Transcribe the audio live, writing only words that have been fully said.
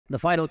The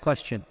final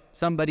question.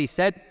 Somebody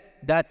said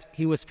that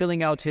he was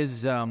filling out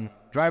his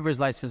driver's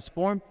license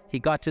form. He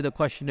got to the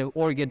question of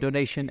organ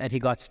donation and he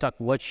got stuck.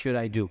 What should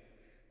I do?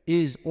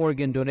 Is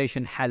organ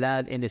donation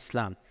halal in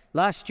Islam?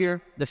 Last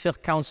year, the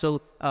Fiqh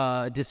Council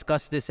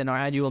discussed this in our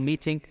annual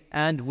meeting,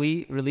 and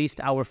we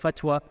released our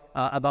fatwa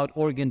about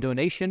organ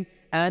donation.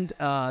 And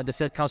the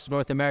Fiqh Council of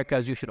North America,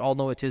 as you should all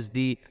know, it is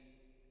the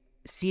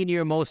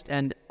senior most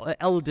and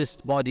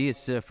eldest body.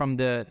 It's from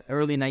the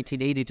early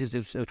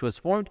 1980s it was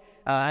formed,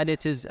 and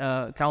it is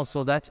a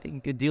council that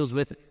deals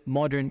with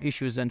modern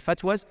issues and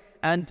fatwas,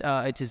 and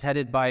it is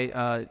headed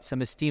by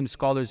some esteemed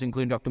scholars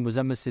including Dr.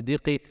 Muzammil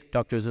Siddiqui,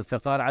 Dr.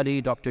 Zulfiqar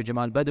Ali, Dr.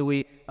 Jamal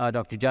Badawi,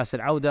 Dr.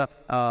 Yasir Auda.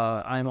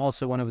 I'm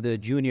also one of the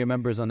junior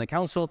members on the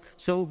council.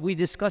 So we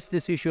discussed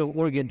this issue of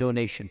organ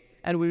donation,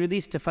 and we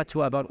released a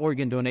fatwa about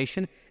organ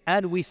donation,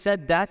 and we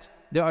said that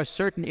there are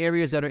certain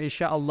areas that are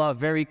inshallah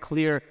very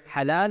clear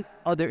halal,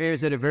 other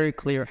areas that are very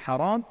clear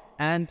haram,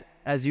 and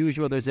as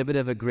usual there's a bit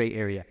of a gray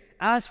area.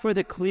 As for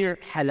the clear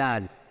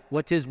halal,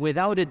 what is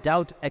without a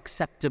doubt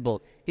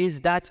acceptable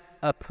is that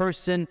a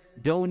person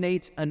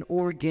donates an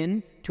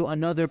organ to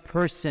another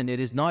person. It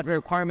is not a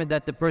requirement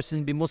that the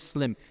person be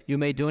Muslim. You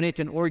may donate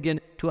an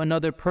organ to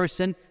another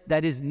person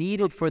that is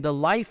needed for the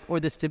life or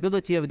the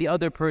stability of the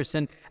other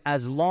person,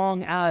 as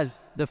long as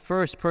the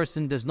first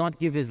person does not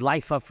give his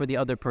life up for the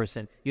other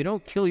person. You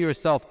don't kill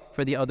yourself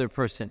for the other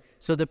person.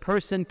 So the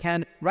person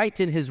can write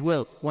in his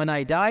will, when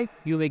I die,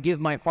 you may give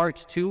my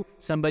heart to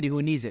somebody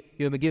who needs it.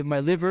 You may give my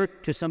liver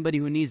to somebody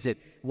who needs it.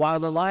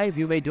 While alive,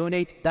 you may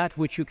donate that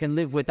which you can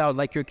live without,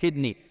 like your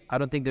kidney. I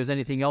don't think there's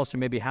anything else, or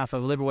maybe half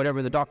of a liver,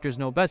 whatever the doctors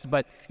know best,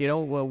 but you know,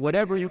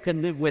 whatever you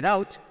can live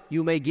without,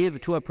 you may give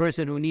to a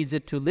person who needs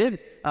it to live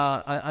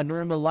a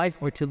normal life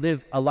or to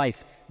live a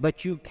life.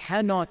 But you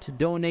cannot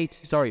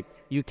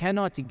you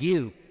cannot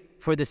give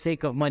for the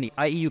sake of money,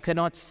 i.e. you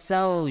cannot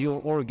sell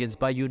your organs.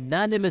 By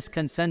unanimous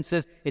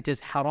consensus, it is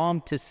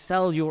haram to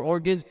sell your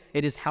organs.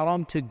 It is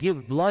haram to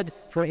give blood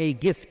for a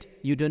gift.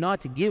 You do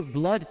not give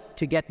blood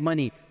to get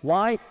money.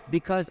 Why?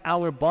 Because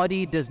our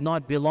body does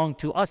not belong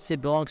to us.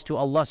 It belongs to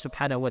Allah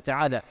subhanahu wa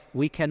ta'ala.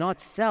 We cannot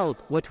sell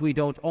what we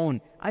don't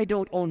own. I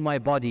don't own my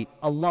body.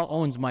 Allah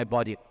owns my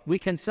body. We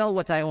can sell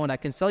what I own. I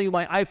can sell you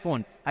my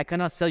iPhone. I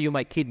cannot sell you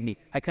my kidney.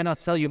 I cannot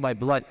sell you my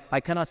blood.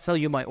 I cannot sell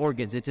you my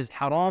organs. It is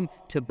haram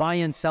to buy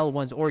and sell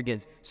one's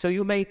organs. So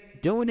you may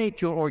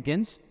donate your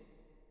organs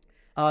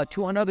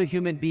to another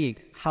human being.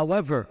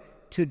 However,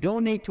 to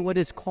donate to what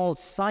is called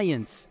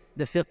science,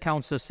 the Fiqh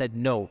Council said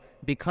no,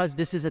 because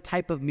this is a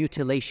type of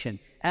mutilation.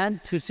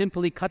 And to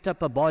simply cut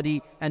up a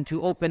body and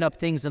to open up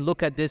things and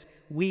look at this,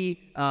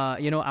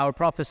 our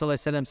Prophet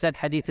ﷺ said,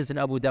 hadith is in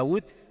Abu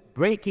Dawood,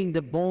 breaking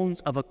the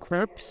bones of a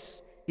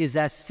corpse is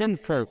as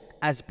sinful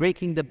as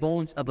breaking the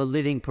bones of a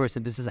living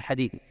person. This is a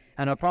hadith.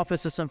 And our Prophet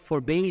ﷺ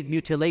forbade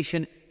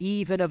mutilation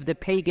even of the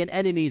pagan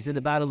enemies in the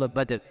Battle of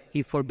Badr.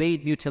 He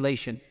forbade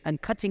mutilation and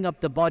cutting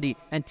up the body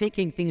and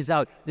taking things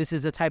out. This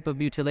is a type of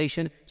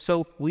mutilation.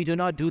 So we do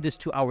not do this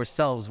to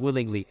ourselves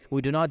willingly.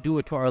 We do not do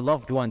it to our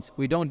loved ones.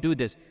 We don't do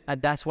this.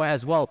 And that's why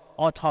as well,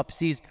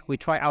 autopsies, we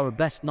try our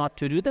best not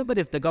to do them. But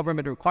if the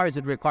government requires,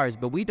 it requires.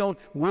 But we don't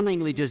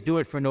willingly just do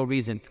it for no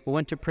reason. We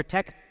want to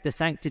protect the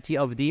sanctity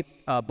of the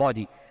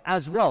body.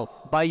 As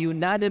well, by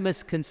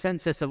unanimous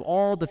consensus of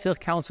all the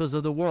fiqh councils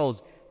of the world,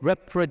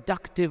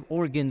 reproductive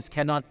organs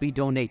cannot be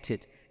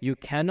donated. You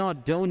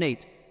cannot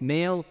donate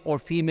male or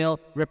female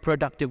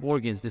reproductive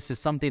organs. This is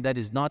something that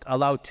is not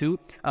allowed to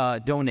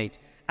donate.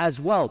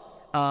 As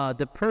well,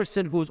 the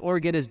person whose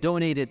organ is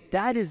donated,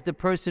 that is the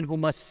person who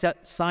must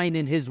sign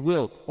in his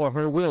will or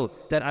her will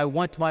that I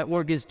want my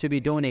organs to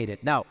be donated.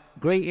 Now,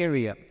 gray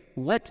area.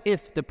 What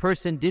if the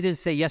person didn't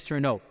say yes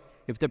or no?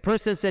 If the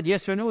person said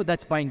yes or no,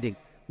 that's binding.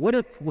 What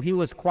if he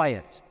was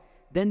quiet?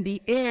 Then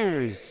the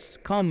heirs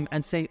come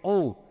and say,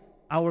 oh,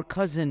 our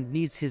cousin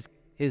needs his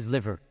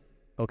liver,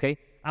 okay?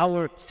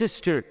 Our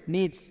sister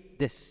needs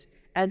this.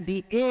 And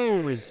the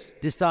heirs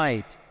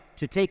decide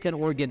to take an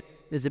organ.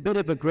 There's a bit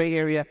of a gray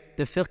area.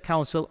 The Fiqh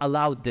Council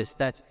allowed this,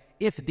 that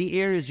if the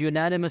heirs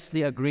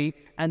unanimously agree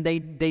and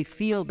they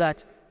feel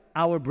that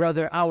our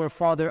brother, our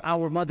father,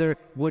 our mother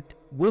would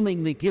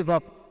willingly give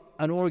up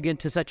an organ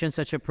to such and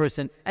such a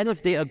person, and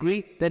if they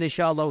agree, then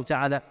inshallah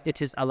ta'ala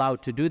it is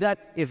allowed to do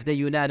that if they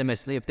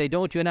unanimously. If they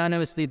don't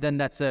unanimously, then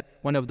that's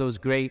one of those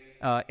gray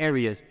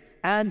areas.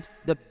 And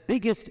the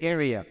biggest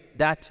area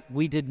that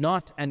we did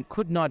not and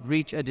could not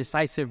reach a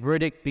decisive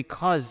verdict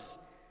because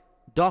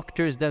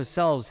doctors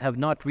themselves have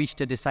not reached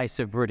a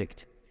decisive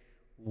verdict.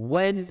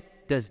 When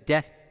does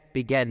death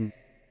begin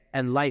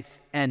and life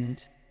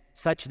end,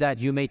 such that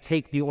you may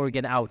take the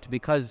organ out?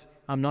 Because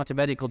I'm not a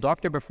medical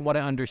doctor, but from what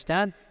I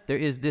understand, there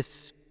is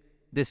this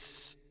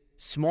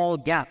small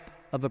gap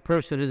of a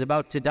person who's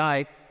about to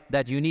die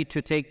that you need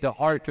to take the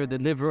heart or the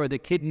liver or the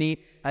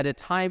kidney at a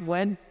time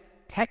when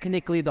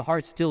technically the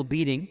heart's still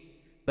beating,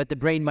 but the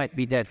brain might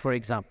be dead, for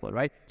example,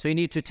 right? So you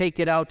need to take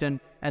it out and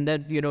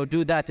then,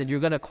 do that, and you're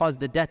going to cause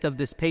the death of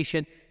this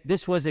patient.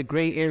 This was a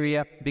gray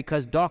area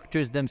because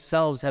doctors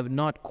themselves have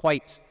not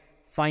quite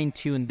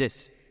fine-tuned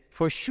this.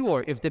 For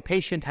sure, if the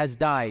patient has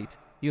died,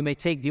 you may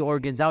take the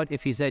organs out.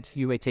 If he said,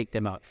 you may take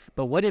them out.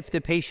 But what if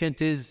the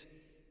patient is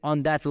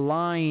on that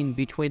line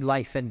between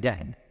life and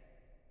death?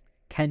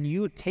 Can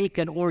you take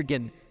an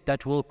organ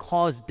that will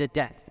cause the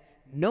death,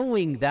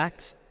 knowing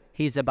that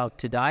he's about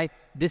to die?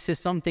 This is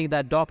something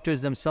that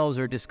doctors themselves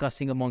are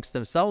discussing amongst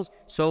themselves.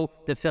 So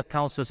the Fiqh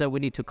Council said we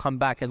need to come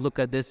back and look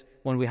at this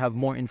when we have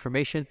more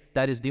information.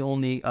 That is the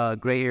only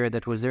gray area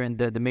that was there in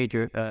the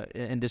major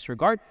in this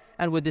regard.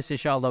 And with this,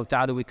 inshallah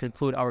ta'ala, we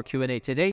conclude our Q&A today.